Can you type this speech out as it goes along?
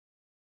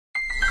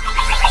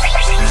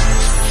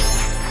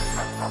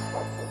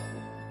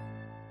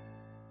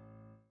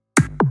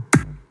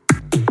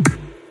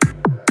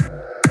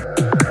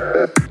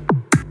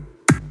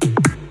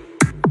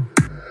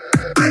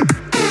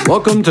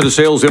Welcome to the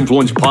Sales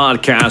Influence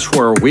Podcast,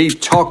 where we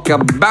talk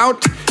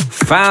about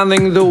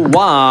finding the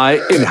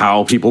why in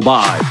how people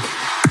buy.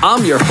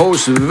 I'm your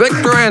host,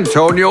 Victor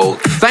Antonio.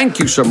 Thank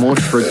you so much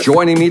for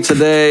joining me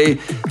today.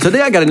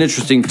 Today, I got an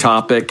interesting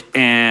topic,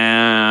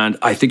 and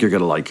I think you're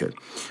going to like it.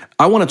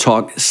 I want to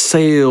talk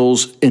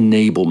sales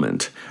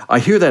enablement. I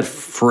hear that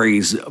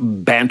phrase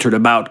bantered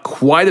about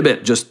quite a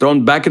bit, just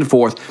thrown back and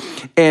forth.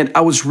 And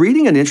I was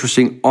reading an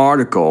interesting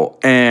article,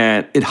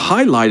 and it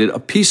highlighted a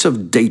piece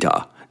of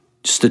data,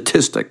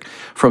 statistic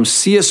from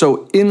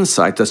CSO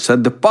Insight that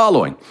said the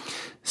following: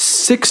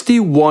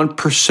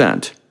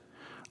 61%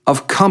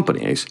 of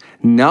companies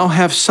now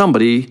have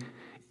somebody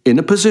in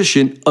a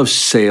position of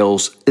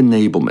sales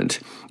enablement.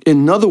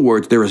 In other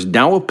words, there is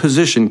now a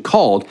position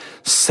called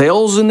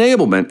sales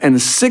enablement, and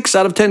 6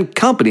 out of 10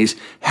 companies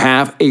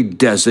have a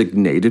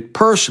designated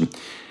person.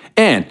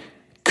 And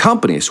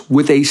companies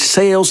with a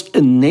sales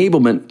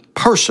enablement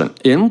person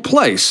in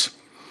place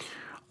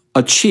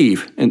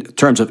achieve, in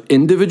terms of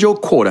individual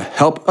quota,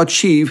 help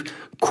achieve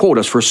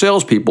quotas for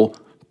salespeople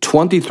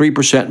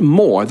 23%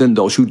 more than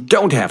those who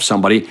don't have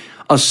somebody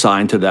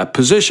assigned to that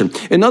position.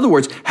 In other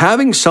words,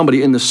 having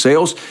somebody in the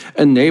sales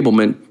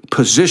enablement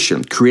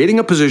position, creating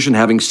a position,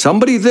 having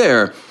somebody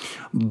there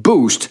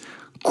boost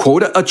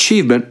quota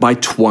achievement by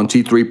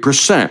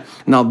 23%.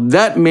 Now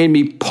that made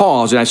me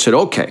pause, and I said,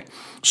 okay,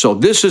 so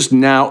this is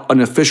now an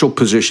official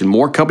position.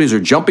 More companies are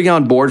jumping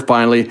on board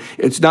finally.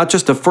 It's not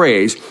just a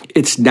phrase,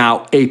 it's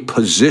now a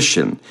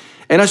position.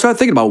 And I started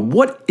thinking about,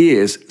 what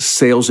is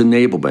sales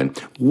enablement?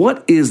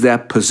 What is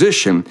that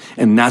position?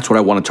 And that's what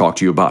I want to talk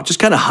to you about. Just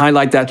kind of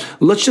highlight that.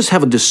 Let's just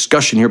have a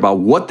discussion here about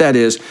what that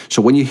is,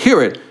 so when you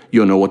hear it,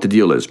 you'll know what the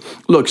deal is.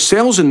 Look,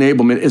 sales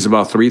enablement is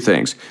about 3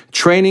 things: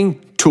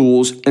 training,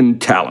 tools, and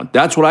talent.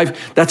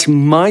 That's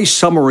my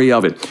summary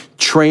of it.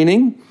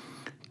 Training,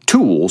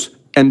 tools,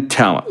 and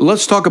talent.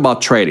 Let's talk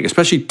about training,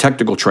 especially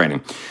technical training.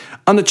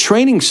 On the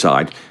training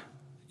side,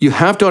 you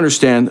have to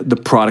understand the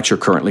products you're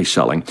currently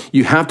selling.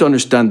 You have to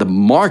understand the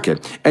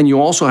market, and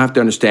you also have to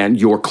understand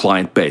your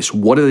client base.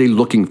 What are they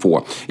looking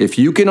for? If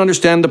you can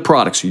understand the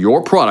products,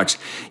 your products,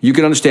 you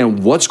can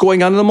understand what's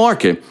going on in the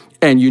market,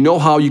 and you know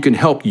how you can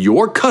help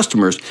your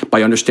customers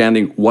by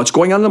understanding what's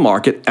going on in the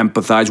market,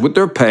 empathize with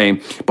their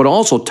pain, but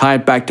also tie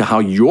it back to how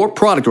your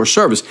product or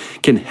service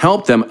can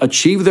help them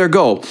achieve their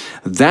goal.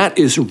 That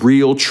is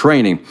real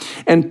training.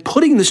 And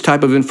putting this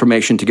type of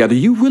information together,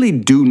 you really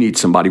do need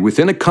somebody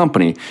within a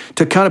company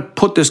to kind of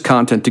put this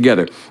content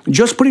together.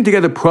 Just putting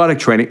together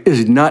product training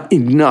is not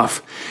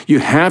enough. You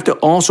have to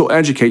also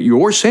educate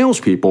your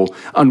salespeople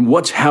on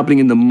what's happening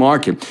in the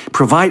market.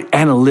 Provide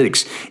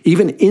analytics,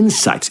 even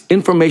insights,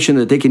 information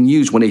that they can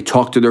use when they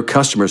talk to their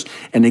customers.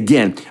 And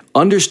again,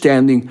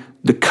 understanding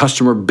the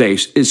customer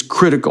base is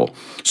critical.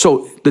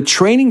 So the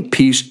training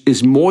piece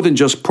is more than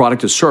just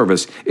product or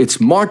service.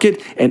 It's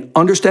market and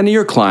understanding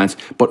your clients,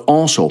 but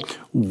also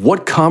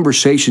what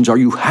conversations are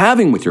you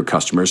having with your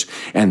customers?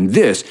 And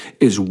this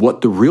is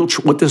what real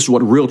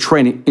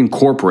training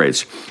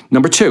incorporates.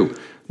 Number 2,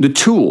 the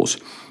tools.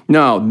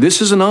 Now, this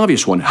is an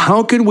obvious one.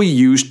 How can we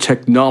use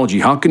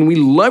technology? How can we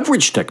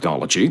leverage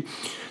technology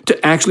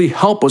to actually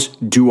help us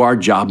do our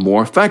job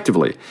more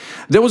effectively?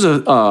 There was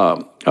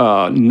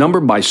a number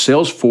by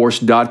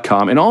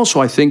Salesforce.com, and also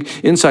I think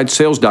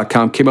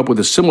InsideSales.com came up with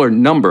a similar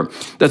number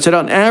that said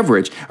on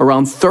average,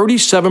 around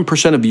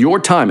 37% of your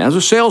time as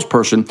a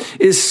salesperson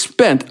is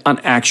spent on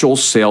actual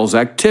sales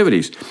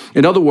activities.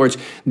 In other words,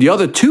 the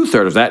other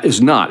 2/3 of that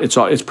is not.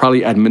 It's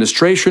probably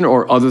administration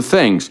or other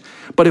things.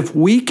 But if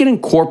we can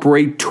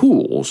incorporate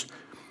tools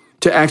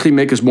to actually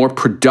make us more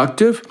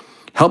productive,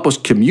 help us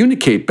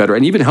communicate better,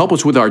 and even help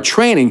us with our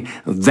training,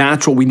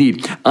 that's what we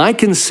need. I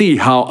can see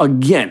how,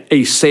 again,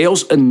 a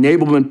sales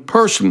enablement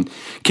person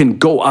can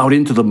go out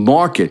into the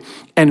market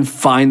and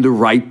find the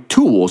right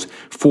tools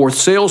for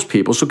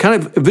salespeople. So kind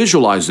of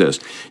visualize this.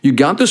 You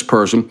got this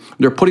person,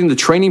 they're putting the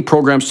training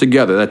programs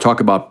together that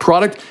talk about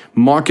product,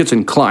 markets,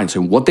 and clients,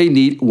 and what they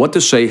need, what to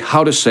say,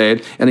 how to say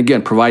it, and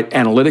again, provide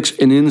analytics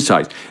and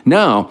insights.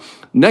 Now,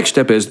 next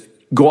step is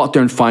go out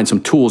there and find some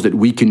tools that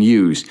we can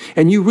use.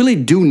 And you really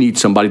do need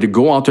somebody to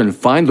go out there and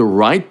find the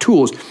right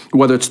tools,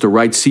 whether it's the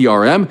right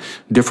CRM,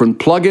 different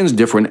plugins,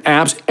 different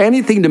apps,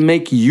 anything to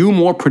make you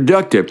more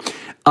productive.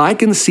 I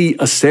can see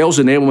a sales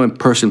enablement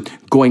person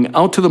going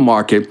out to the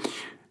market,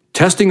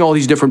 testing all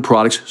these different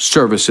products,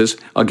 services,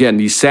 again,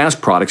 these SaaS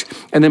products,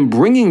 and then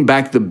bringing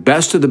back the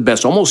best of the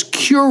best, almost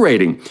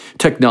curating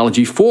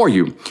technology for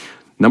you.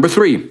 Number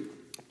 3,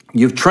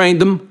 you've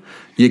trained them,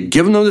 you've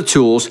given them the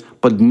tools,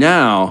 but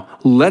now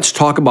let's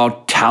talk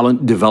about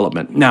talent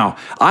development. Now,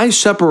 I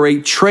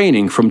separate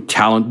training from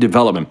talent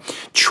development.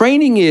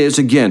 Training is,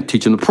 again,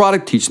 teaching the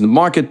product, teaching the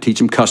market,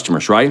 teaching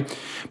customers, right?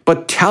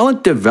 But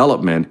talent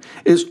development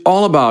is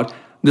all about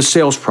the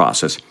sales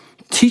process.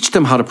 Teach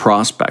them how to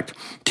prospect.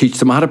 Teach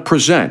them how to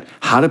present,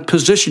 how to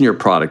position your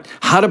product,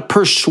 how to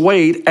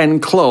persuade and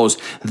close.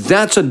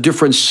 That's a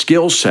different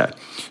skill set.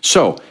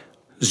 So,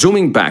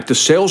 zooming back, the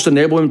sales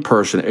enablement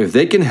person, if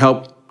they can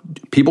help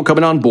people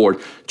coming on board,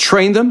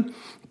 train them,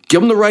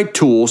 give them the right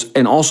tools,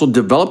 and also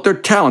develop their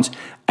talents,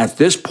 at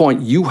this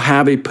point, you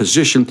have a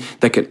position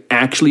that can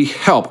actually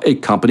help a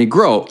company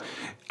grow,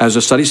 as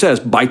the study says,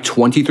 by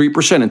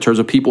 23% in terms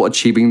of people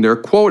achieving their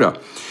quota.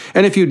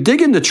 And if you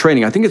dig into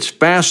training, I think it's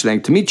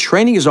fascinating. To me,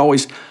 training is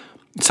always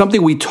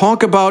something we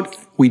talk about,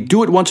 we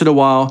do it once in a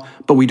while,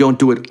 but we don't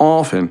do it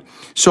often.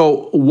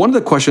 So one of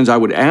the questions I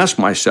would ask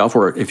myself,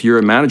 or if you're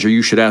a manager,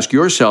 you should ask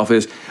yourself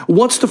is,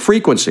 what's the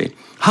frequency?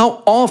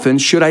 How often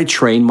should I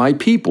train my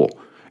people?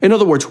 In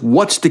other words,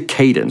 what's the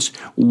cadence?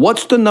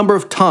 What's the number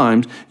of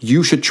times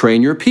you should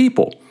train your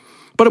people?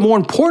 But a more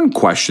important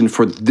question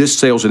for this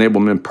sales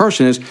enablement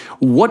person is,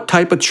 what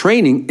type of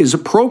training is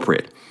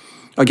appropriate?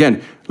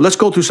 Again, let's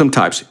go through some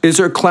types. Is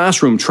there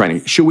classroom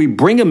training? Should we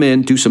bring them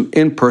in, do some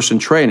in-person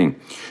training?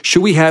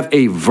 Should we have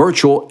a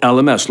virtual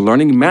LMS,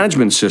 learning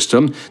management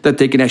system, that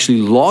they can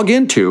actually log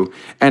into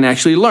and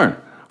actually learn?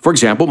 For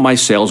example, my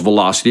Sales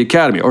Velocity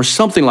Academy or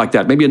something like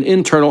that, maybe an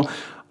internal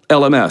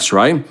LMS,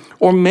 right?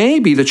 Or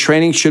maybe the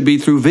training should be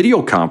through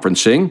video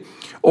conferencing,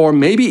 or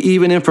maybe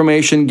even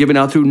information given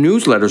out through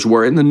newsletters,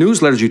 where in the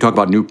newsletters you talk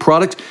about new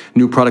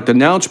product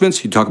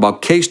announcements, you talk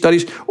about case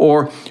studies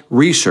or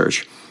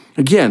research.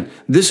 Again,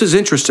 this is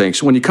interesting.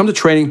 So when you come to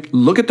training,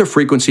 look at the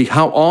frequency,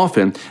 how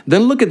often,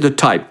 then look at the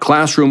type: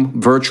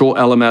 classroom, virtual,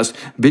 LMS,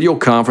 video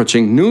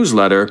conferencing,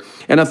 newsletter.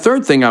 And a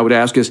third thing I would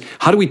ask is,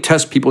 how do we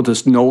test people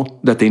to know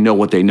that they know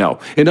what they know?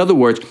 In other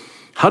words,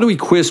 how do we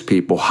quiz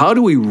people? How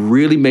do we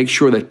really make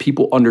sure that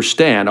people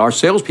understand, our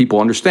salespeople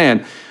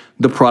understand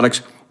the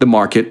products, the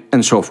market,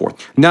 and so forth?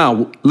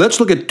 Now, let's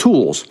look at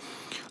tools.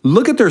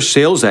 Look at their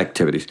sales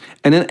activities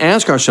and then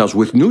ask ourselves,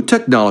 with new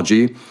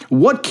technology,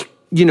 what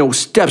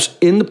steps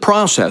in the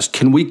process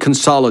can we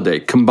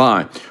consolidate,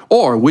 combine,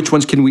 or which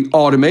ones can we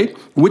automate,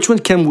 which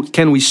ones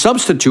can we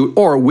substitute,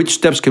 or which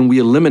steps can we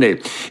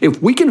eliminate?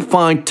 If we can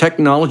find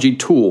technology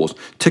tools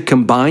to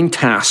combine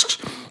tasks,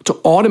 to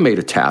automate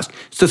a task,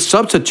 to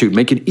substitute,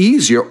 make it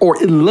easier,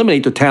 or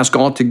eliminate the task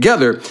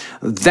altogether,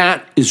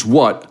 that is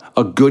what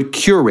a good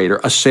curator,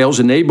 a sales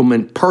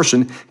enablement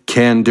person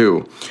can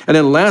do. And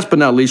then last but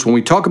not least, when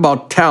we talk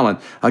about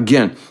talent,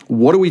 again,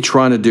 what are we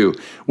trying to do?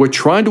 We're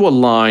trying to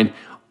align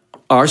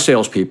our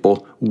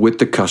salespeople with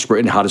the customer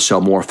and how to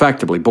sell more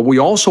effectively. But we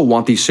also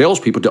want these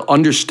salespeople to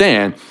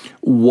understand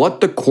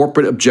what the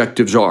corporate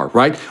objectives are,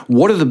 right?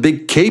 What are the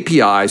big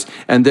KPIs?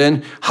 And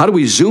then how do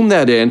we zoom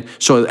that in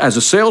so as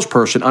a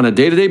salesperson on a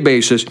day-to-day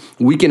basis,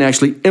 we can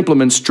actually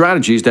implement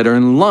strategies that are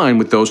in line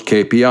with those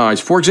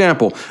KPIs. For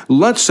example,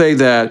 let's say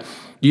that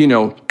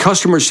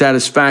customer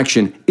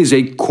satisfaction is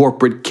a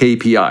corporate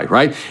KPI,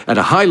 right? At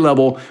a high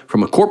level,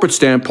 from a corporate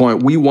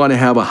standpoint, we want to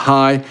have a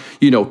high,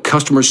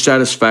 customer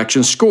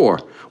satisfaction score.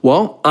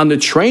 Well, on the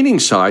training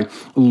side,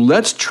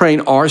 let's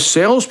train our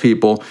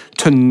salespeople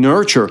to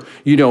nurture,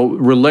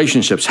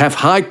 relationships, have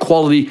high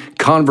quality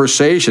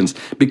conversations,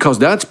 because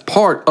that's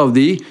part of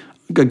the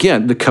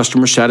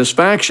customer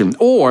satisfaction.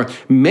 Or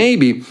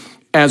maybe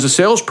as a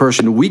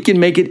salesperson, we can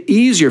make it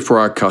easier for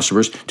our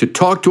customers to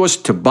talk to us,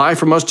 to buy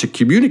from us, to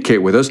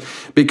communicate with us,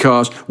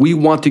 because we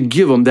want to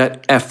give them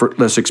that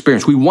effortless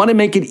experience. We want to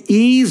make it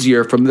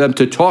easier for them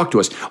to talk to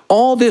us.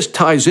 All this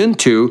ties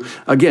into,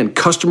 again,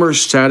 customer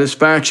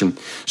satisfaction.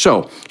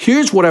 So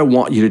here's what I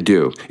want you to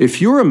do.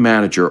 If you're a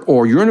manager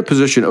or you're in a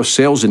position of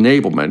sales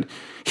enablement,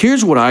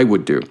 here's what I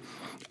would do.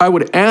 I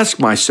would ask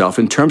myself,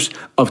 in terms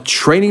of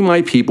training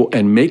my people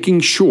and making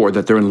sure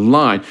that they're in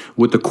line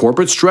with the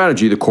corporate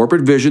strategy, the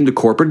corporate vision, the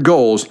corporate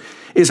goals,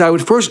 is I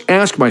would first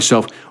ask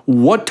myself,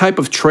 what type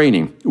of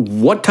training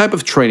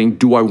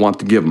do I want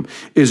to give them?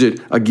 Is it,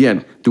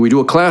 again, do we do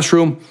a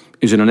classroom?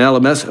 Is it an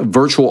LMS,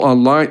 virtual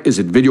online? Is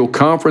it video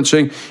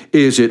conferencing?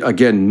 Is it,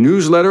 again,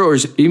 newsletter, or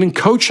is it even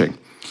coaching?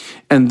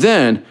 And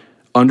then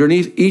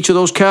underneath each of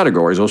those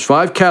categories, those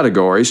 5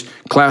 categories,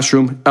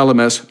 classroom,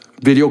 LMS,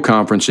 video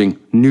conferencing,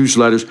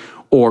 newsletters,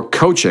 or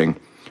coaching,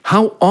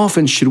 how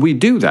often should we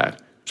do that?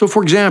 So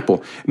for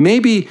example,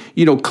 maybe,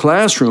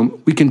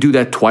 classroom, we can do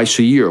that twice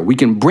a year. We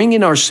can bring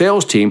in our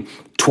sales team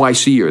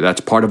twice a year.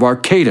 That's part of our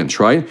cadence,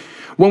 right?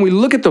 When we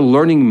look at the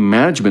learning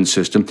management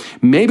system,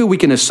 maybe we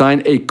can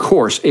assign a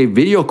course, a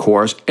video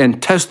course,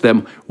 and test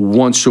them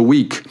once a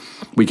week.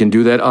 We can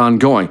do that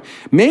ongoing.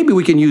 Maybe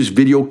we can use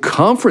video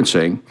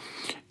conferencing.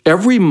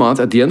 Every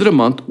month, at the end of the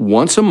month,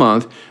 once a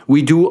month,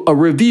 we do a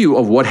review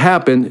of what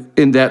happened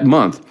in that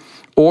month.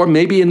 Or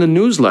maybe in the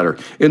newsletter.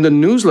 In the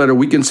newsletter,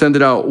 we can send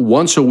it out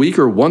once a week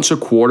or once a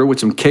quarter with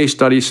some case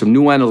studies, some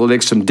new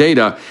analytics, some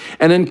data.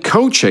 And then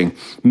coaching,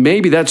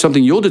 maybe that's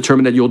something you'll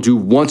determine that you'll do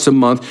once a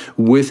month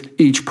with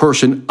each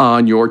person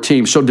on your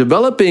team. So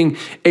developing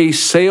a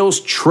sales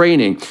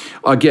training,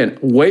 again,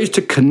 ways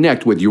to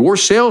connect with your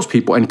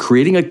salespeople and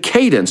creating a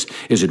cadence.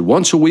 Is it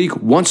once a week,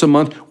 once a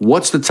month?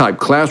 What's the type?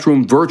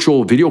 Classroom,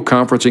 virtual, video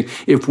conferencing.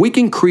 If we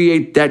can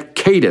create that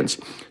cadence,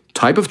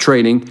 type of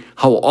training,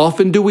 how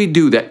often do we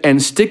do that, and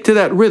stick to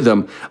that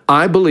rhythm,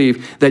 I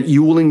believe that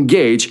you will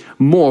engage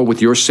more with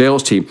your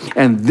sales team.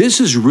 And this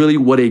is really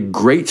what a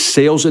great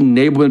sales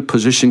enablement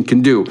position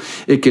can do.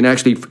 It can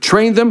actually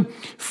train them,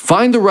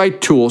 find the right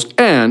tools,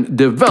 and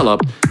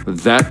develop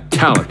that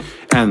talent.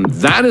 And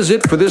that is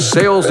it for this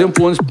Sales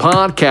Influence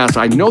podcast.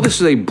 I know this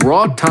is a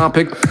broad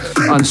topic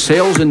on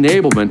sales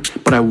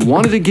enablement, but I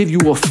wanted to give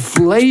you a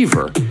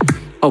flavor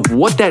of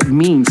what that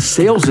means,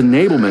 sales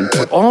enablement,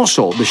 but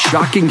also the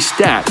shocking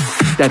stat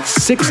that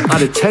 6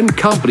 out of 10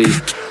 companies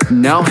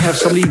now have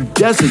somebody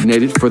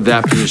designated for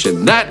that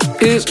position.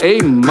 That is a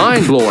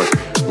mind blower.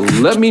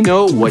 Let me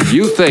know what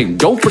you think.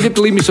 Don't forget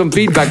to leave me some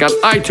feedback on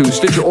iTunes,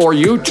 Stitcher, or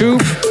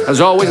YouTube. As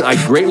always, I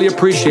greatly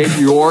appreciate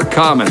your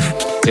comments.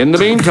 In the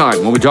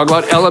meantime, when we talk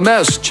about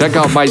LMS, check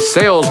out my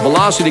Sales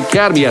Velocity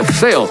Academy at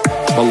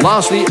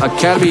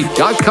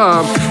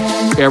salesvelocityacademy.com.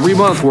 Every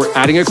month we're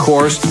adding a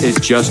course.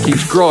 It just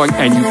keeps growing,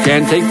 and you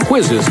can take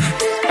quizzes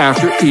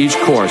after each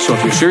course. So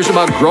if you're serious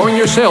about growing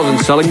your sales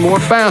and selling more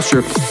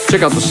faster,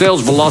 check out the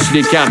Sales Velocity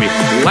Academy.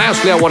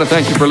 Lastly, I want to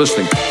thank you for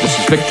listening. This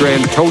is Victor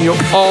Antonio,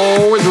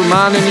 always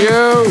reminding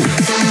you,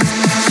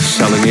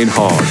 selling ain't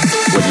hard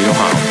when you know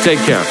how. Take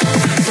care.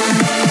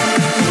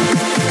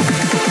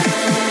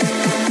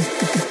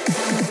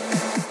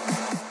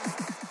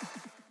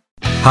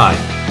 Hi,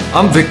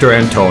 I'm Victor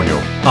Antonio.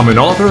 I'm an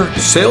author,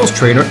 sales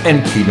trainer,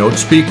 and keynote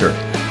speaker.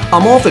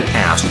 I'm often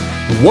asked,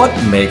 what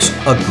makes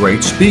a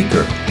great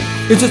speaker?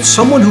 Is it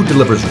someone who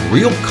delivers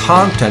real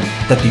content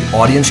that the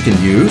audience can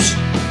use?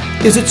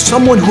 Is it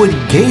someone who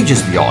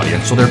engages the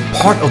audience so they're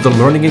part of the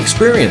learning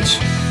experience?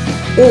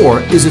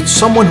 Or is it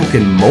someone who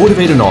can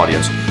motivate an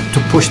audience to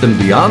push them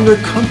beyond their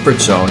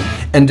comfort zone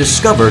and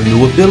discover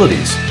new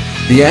abilities?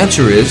 The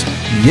answer is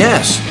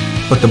yes.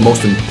 But the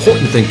most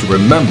important thing to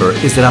remember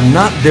is that I'm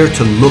not there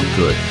to look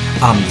good.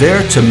 I'm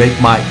there to make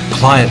my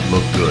client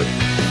look good.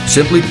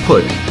 Simply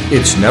put,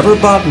 it's never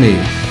about me,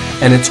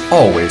 and it's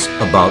always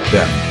about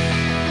them.